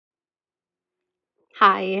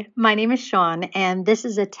Hi, my name is Sean, and this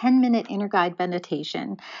is a 10-minute inner guide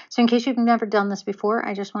meditation. So, in case you've never done this before,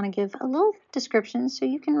 I just want to give a little description so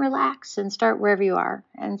you can relax and start wherever you are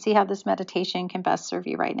and see how this meditation can best serve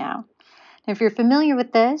you right now. Now, if you're familiar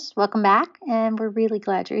with this, welcome back, and we're really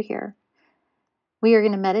glad you're here. We are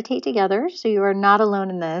going to meditate together, so you are not alone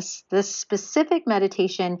in this. This specific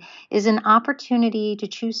meditation is an opportunity to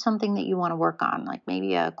choose something that you want to work on, like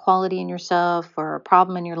maybe a quality in yourself or a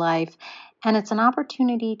problem in your life. And it's an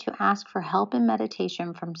opportunity to ask for help in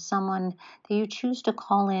meditation from someone that you choose to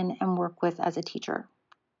call in and work with as a teacher.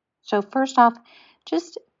 So, first off,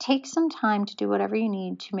 just take some time to do whatever you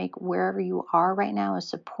need to make wherever you are right now a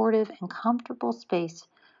supportive and comfortable space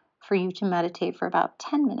for you to meditate for about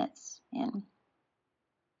 10 minutes in.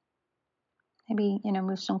 Maybe,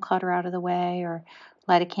 move some clutter out of the way or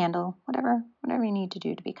light a candle, whatever you need to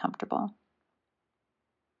do to be comfortable.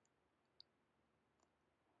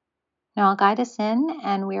 Now I'll guide us in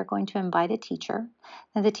and we are going to invite a teacher.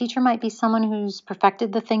 Now the teacher might be someone who's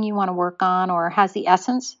perfected the thing you want to work on or has the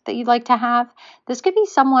essence that you'd like to have. This could be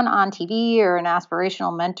someone on TV or an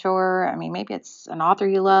aspirational mentor. I mean, maybe it's an author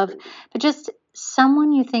you love, but just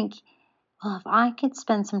someone you think, well, if I could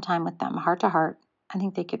spend some time with them heart to heart, I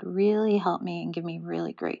think they could really help me and give me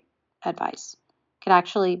really great advice. It could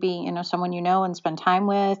actually be, someone you know and spend time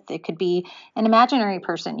with. It could be an imaginary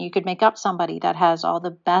person. You could make up somebody that has all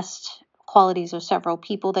the best qualities of several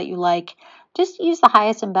people that you like. Just use the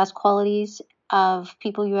highest and best qualities of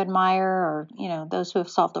people you admire or, those who have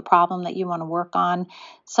solved a problem that you want to work on.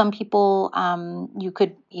 Some people you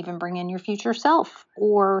could even bring in your future self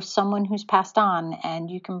or someone who's passed on, and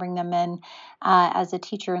you can bring them in as a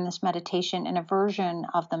teacher in this meditation in a version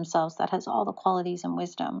of themselves that has all the qualities and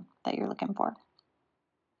wisdom that you're looking for.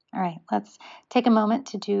 All right, let's take a moment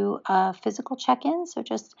to do a physical check-in. So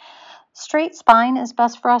just straight spine is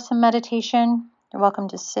best for us in meditation. You're welcome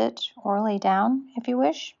to sit or lay down if you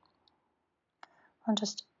wish. I'll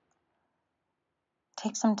just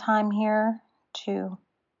take some time here to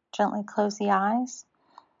gently close the eyes.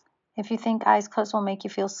 If you think eyes closed will make you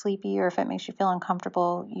feel sleepy or if it makes you feel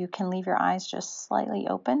uncomfortable, you can leave your eyes just slightly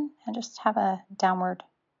open and just have a downward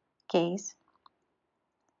gaze.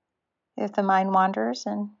 If the mind wanders,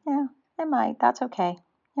 and it might, that's okay.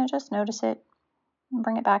 Just notice it and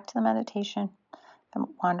bring it back to the meditation. If it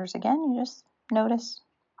wanders again, you just notice,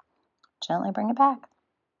 gently bring it back.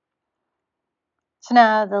 So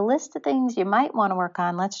now the list of things you might want to work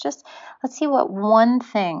on, let's see what one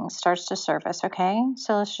thing starts to surface, okay?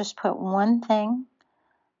 So let's just put one thing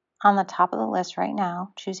on the top of the list right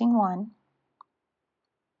now, choosing one,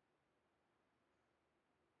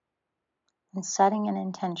 and setting an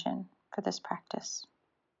intention for this practice.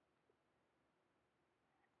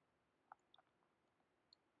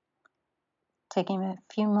 Taking a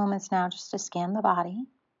few moments now just to scan the body,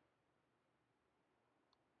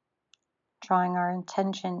 drawing our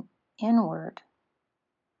intention inward,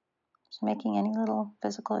 so making any little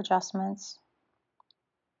physical adjustments.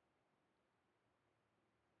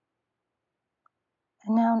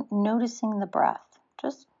 And now noticing the breath,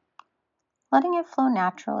 just letting it flow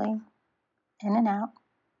naturally in and out.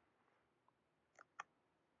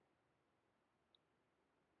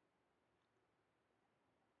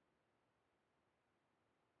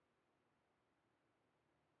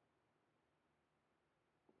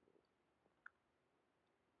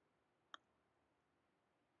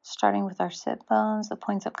 Starting with our sit bones, the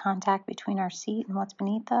points of contact between our seat and what's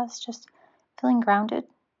beneath us, just feeling grounded.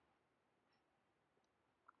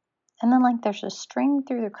 And then like there's a string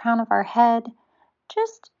through the crown of our head,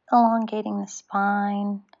 just elongating the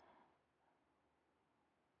spine,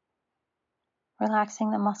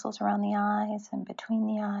 relaxing the muscles around the eyes and between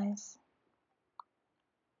the eyes.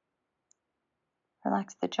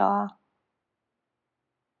 Relax the jaw.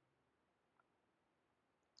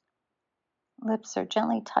 Lips are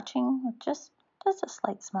gently touching with just a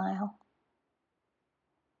slight smile.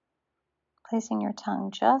 Placing your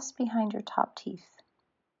tongue just behind your top teeth.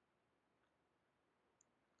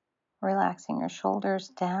 Relaxing your shoulders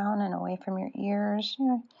down and away from your ears.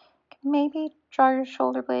 You can maybe draw your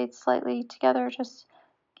shoulder blades slightly together, just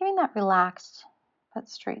giving that relaxed but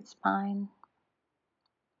straight spine.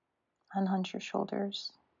 Unhunch your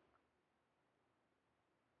shoulders.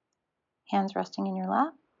 Hands resting in your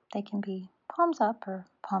lap. They can be palms up or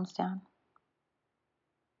palms down.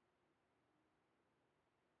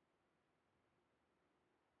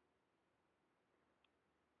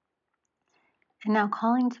 And now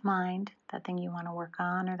calling to mind that thing you want to work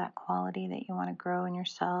on or that quality that you want to grow in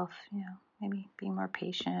yourself, maybe being more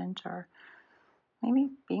patient or maybe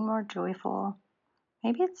being more joyful.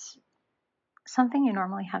 Maybe it's something you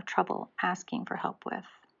normally have trouble asking for help with.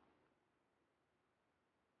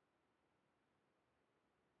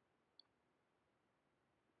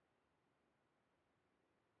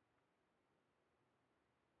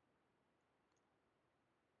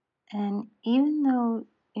 And even though,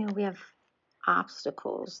 we have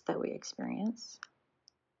obstacles that we experience,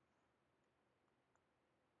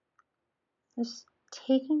 just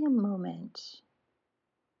taking a moment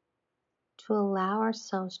to allow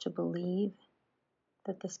ourselves to believe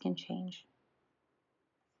that this can change.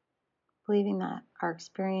 Believing that our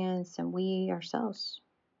experience and we ourselves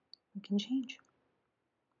can change.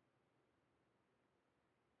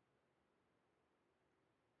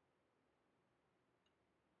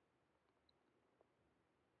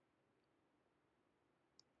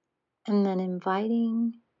 And then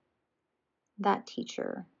inviting that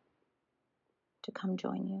teacher to come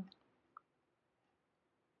join you.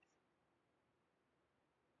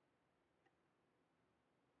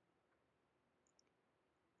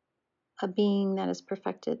 A being that has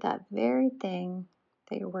perfected that very thing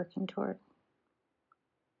that you're working toward.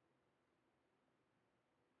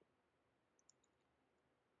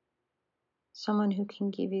 Someone who can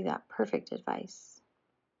give you that perfect advice.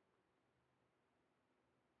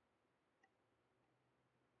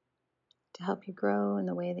 To help you grow in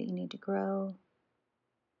the way that you need to grow,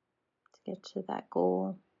 to get to that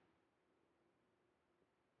goal.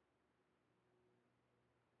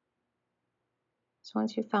 So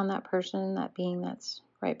once you've found that person, that being that's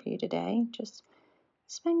right for you today, just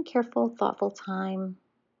spend careful, thoughtful time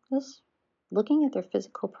just looking at their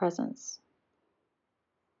physical presence.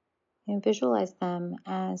 Visualize them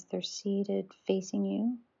as they're seated facing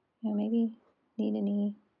you. Maybe knee to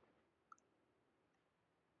knee.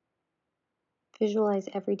 Visualize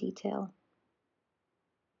every detail.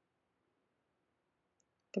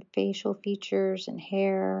 The facial features and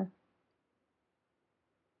hair,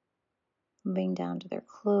 moving down to their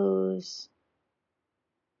clothes,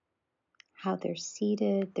 how they're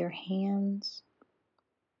seated, their hands.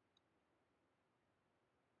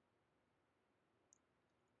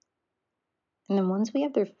 And then once we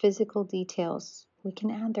have their physical details, we can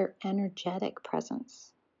add their energetic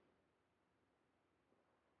presence.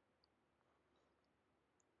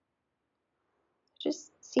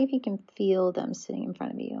 Just see if you can feel them sitting in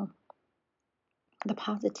front of you. The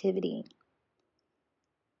positivity,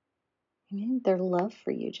 their love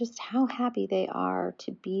for you, just how happy they are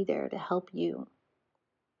to be there to help you.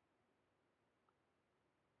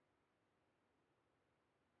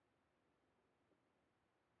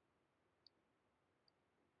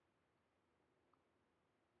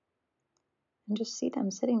 And just see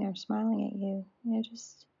them sitting there smiling at you.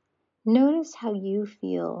 Just notice how you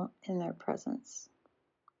feel in their presence.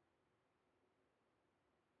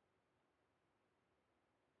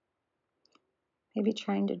 Maybe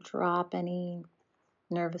trying to drop any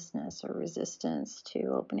nervousness or resistance to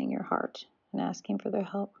opening your heart and asking for their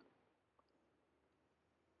help.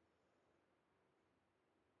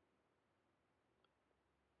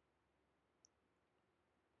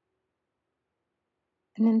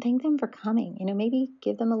 And then thank them for coming. Maybe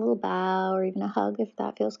give them a little bow or even a hug if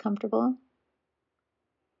that feels comfortable.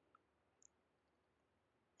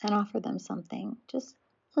 And offer them something, just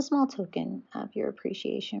a small token of your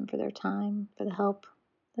appreciation for their time, for the help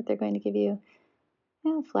that they're going to give you.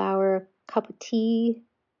 A flower, a cup of tea,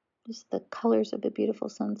 just the colors of a beautiful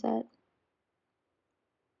sunset.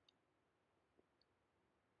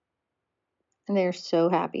 And they're so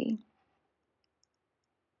happy.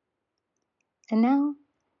 And now,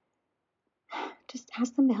 just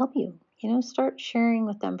ask them to help you. Start sharing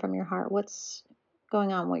with them from your heart what's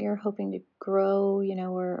going on, what you're hoping to grow,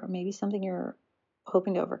 or maybe something you're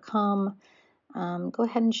hoping to overcome. Go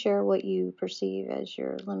ahead and share what you perceive as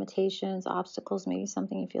your limitations, obstacles, maybe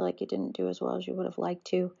something you feel like you didn't do as well as you would have liked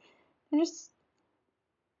to. And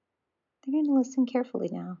they're going to listen carefully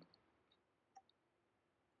now.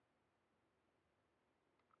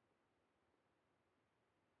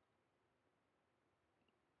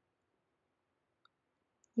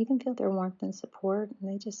 You can feel their warmth and support, and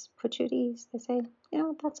they just put you at ease. They say,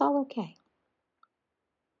 that's all okay.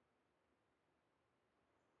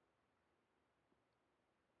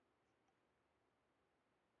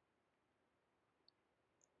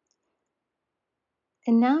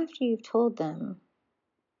 And now, after you've told them,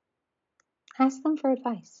 ask them for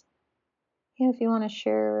advice. If you want to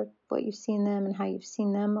share what you've seen them and how you've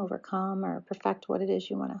seen them overcome or perfect what it is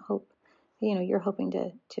you want to hope, you're hoping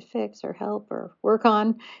to fix or help or work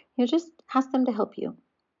on, just ask them to help you.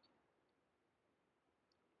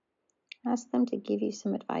 Ask them to give you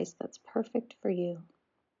some advice that's perfect for you.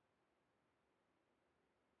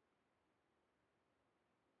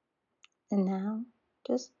 And now,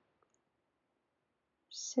 just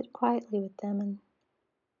sit quietly with them and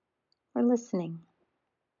we're listening,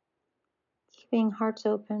 keeping hearts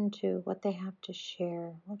open to what they have to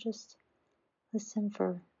share. We'll just listen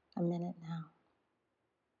for a minute now.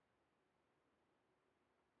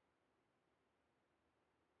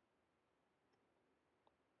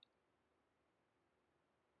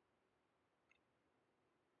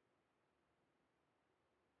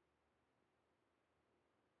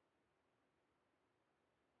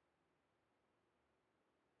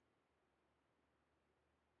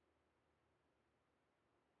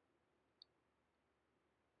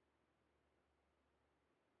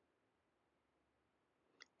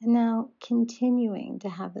 And now continuing to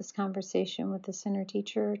have this conversation with this inner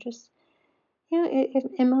teacher, just,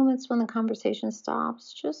 in moments when the conversation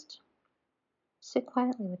stops, just sit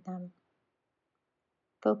quietly with them,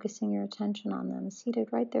 focusing your attention on them, seated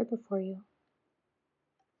right there before you.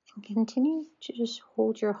 And continue to just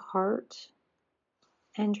hold your heart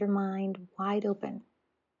and your mind wide open.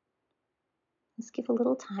 Let's give a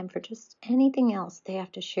little time for just anything else they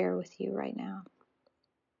have to share with you right now.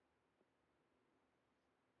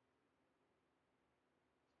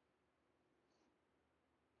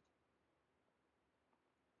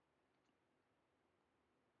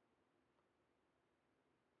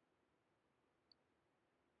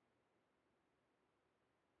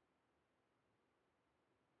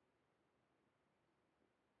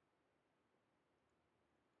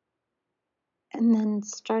 And then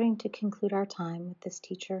starting to conclude our time with this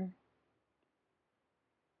teacher,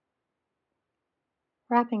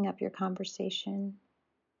 wrapping up your conversation.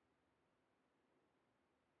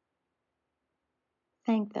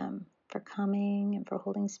 Thank them for coming and for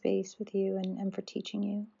holding space with you and for teaching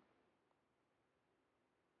you.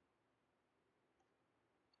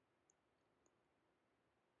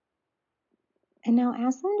 And now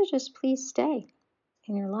ask them to just please stay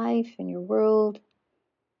in your life, in your world.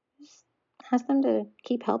 Just ask them to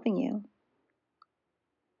keep helping you.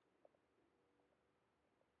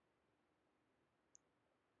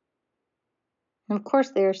 And of course,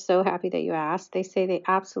 they are so happy that you asked. They say they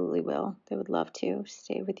absolutely will. They would love to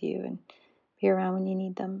stay with you and be around when you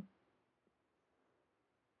need them.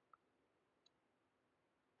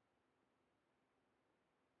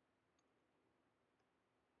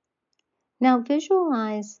 Now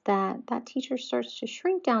visualize that that teacher starts to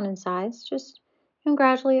shrink down in size, just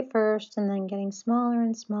gradually at first, and then getting smaller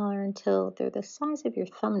and smaller until they're the size of your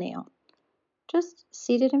thumbnail. Just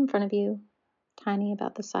seated in front of you, tiny,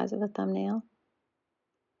 about the size of a thumbnail.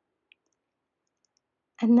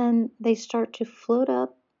 And then they start to float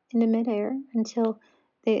up into midair until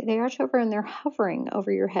they arch over and they're hovering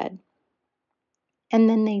over your head. And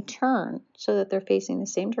then they turn so that they're facing the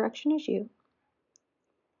same direction as you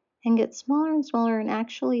and get smaller and smaller and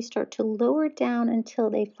actually start to lower down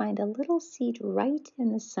until they find a little seat right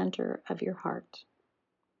in the center of your heart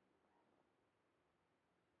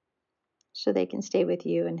so they can stay with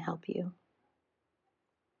you and help you.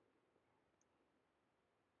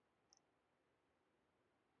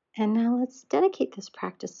 And now let's dedicate this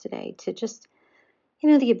practice today to just,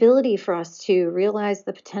 the ability for us to realize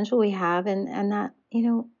the potential we have and that,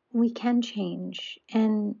 we can change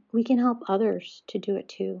and we can help others to do it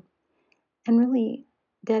too. And really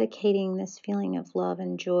dedicating this feeling of love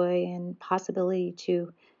and joy and possibility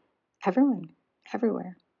to everyone,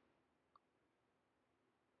 everywhere.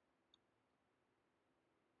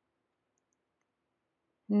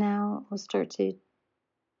 Now we'll start to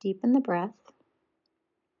deepen the breath,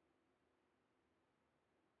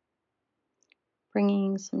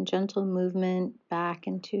 bringing some gentle movement back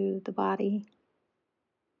into the body.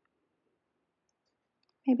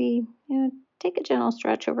 Maybe, take a gentle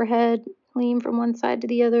stretch overhead, lean from one side to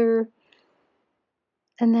the other.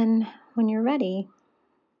 And then when you're ready,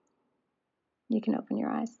 you can open your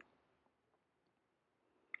eyes.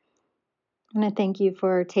 I want to thank you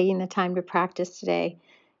for taking the time to practice today.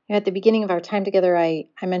 At the beginning of our time together, I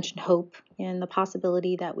mentioned hope and the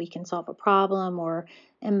possibility that we can solve a problem or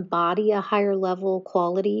embody a higher level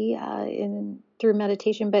quality through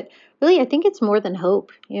meditation. But really, I think it's more than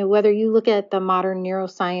hope. Whether you look at the modern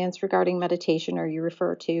neuroscience regarding meditation or you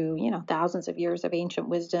refer to, thousands of years of ancient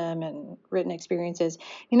wisdom and written experiences,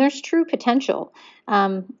 there's true potential.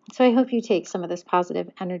 So I hope you take some of this positive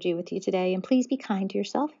energy with you today. And please be kind to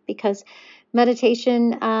yourself because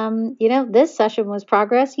meditation, this session was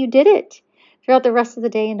progress. You did it throughout the rest of the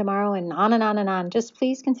day and tomorrow and on and on and on. Just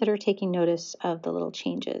please consider taking notice of the little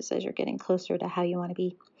changes as you're getting closer to how you want to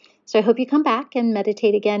be. So I hope you come back and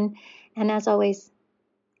meditate again. And as always,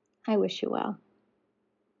 I wish you well.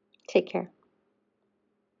 Take care.